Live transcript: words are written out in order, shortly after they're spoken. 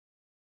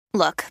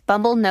Look,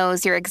 Bumble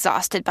knows you're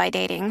exhausted by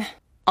dating.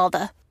 All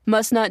the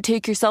must not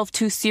take yourself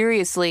too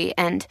seriously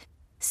and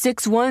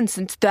 6'1"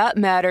 since that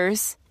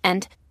matters.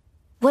 And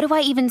what do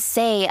I even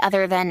say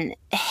other than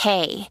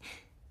hey?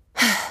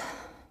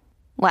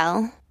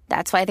 Well,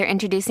 that's why they're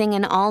introducing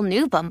an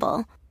all-new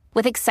Bumble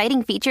with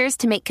exciting features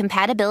to make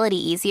compatibility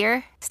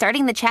easier,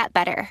 starting the chat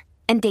better,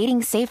 and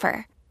dating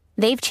safer.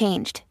 They've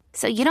changed,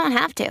 so you don't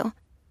have to.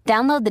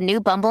 Download the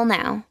new Bumble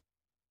now.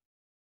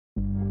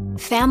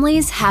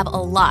 Families have a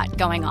lot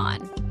going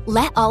on.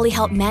 Let Ollie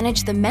help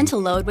manage the mental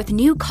load with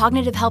new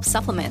cognitive help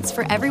supplements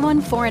for everyone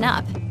 4 and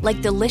up,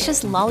 like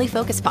delicious Lolly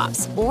Focus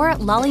Pops or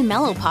Lolly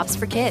Mellow Pops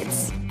for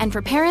kids. And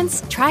for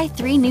parents, try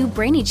 3 new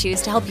Brainy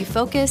Chews to help you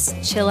focus,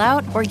 chill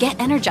out, or get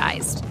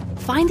energized.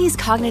 Find these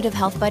cognitive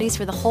health buddies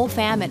for the whole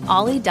fam at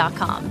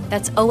ollie.com.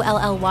 That's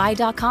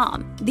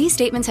OLLY.com. These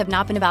statements have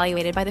not been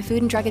evaluated by the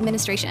Food and Drug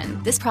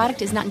Administration. This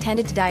product is not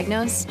intended to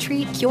diagnose,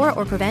 treat, cure,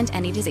 or prevent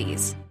any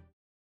disease.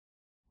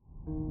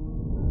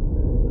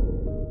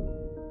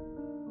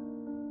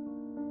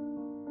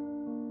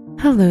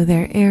 Hello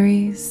there,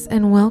 Aries,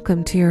 and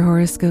welcome to your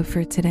horoscope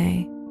for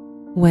today,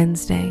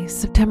 Wednesday,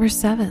 September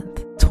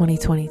 7th,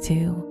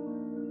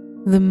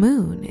 2022. The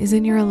moon is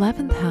in your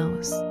 11th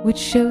house, which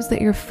shows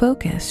that your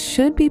focus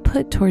should be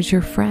put towards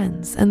your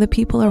friends and the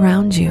people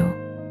around you.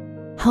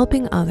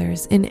 Helping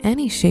others in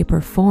any shape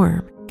or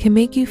form can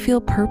make you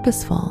feel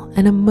purposeful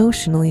and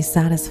emotionally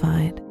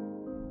satisfied.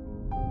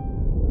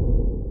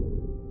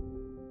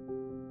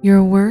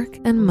 Your work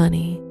and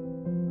money.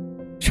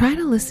 Try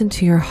to listen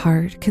to your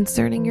heart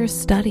concerning your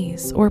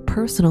studies or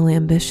personal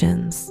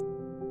ambitions.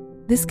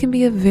 This can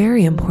be a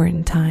very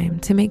important time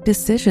to make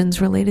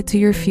decisions related to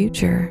your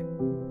future.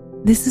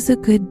 This is a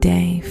good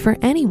day for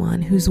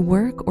anyone whose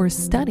work or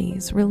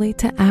studies relate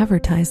to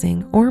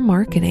advertising or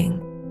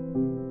marketing.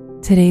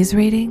 Today's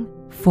rating,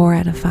 4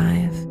 out of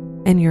 5,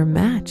 and your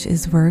match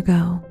is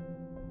Virgo.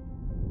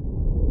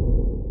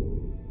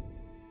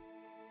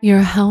 Your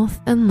health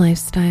and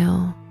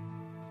lifestyle.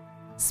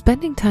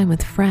 Spending time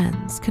with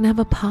friends can have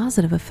a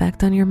positive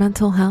effect on your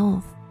mental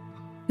health.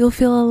 You'll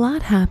feel a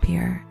lot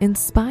happier,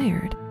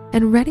 inspired,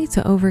 and ready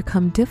to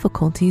overcome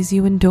difficulties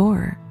you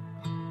endure.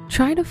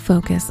 Try to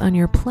focus on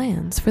your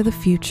plans for the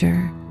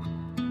future.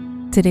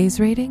 Today's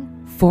rating,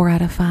 4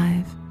 out of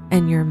 5,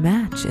 and your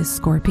match is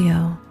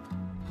Scorpio.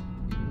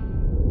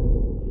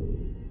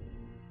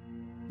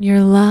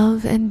 Your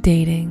love and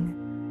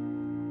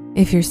dating.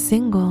 If you're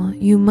single,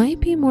 you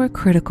might be more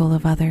critical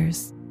of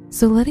others,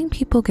 so letting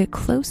people get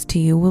close to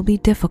you will be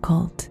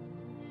difficult.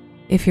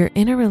 If you're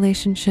in a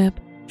relationship,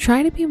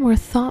 try to be more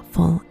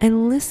thoughtful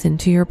and listen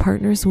to your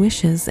partner's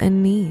wishes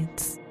and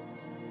needs.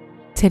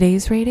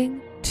 Today's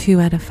rating, 2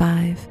 out of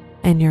 5,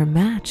 and your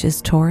match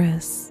is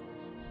Taurus.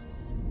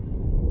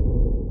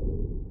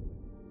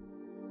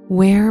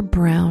 Wear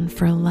brown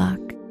for luck.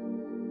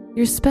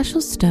 Your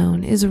special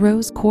stone is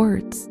rose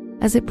quartz,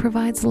 as it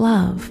provides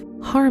love,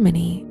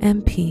 harmony,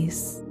 and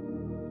peace.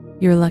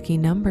 Your lucky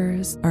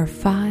numbers are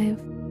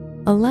 5,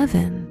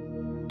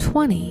 11,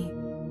 20,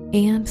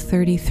 and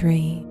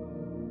 33.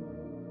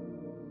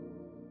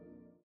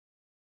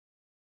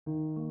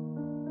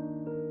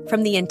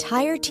 From the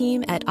entire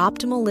team at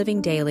Optimal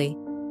Living Daily,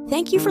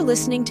 thank you for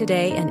listening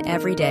today and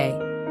every day.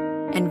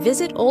 And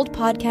visit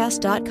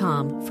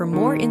oldpodcast.com for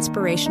more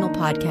inspirational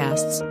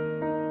podcasts.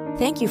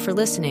 Thank you for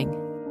listening.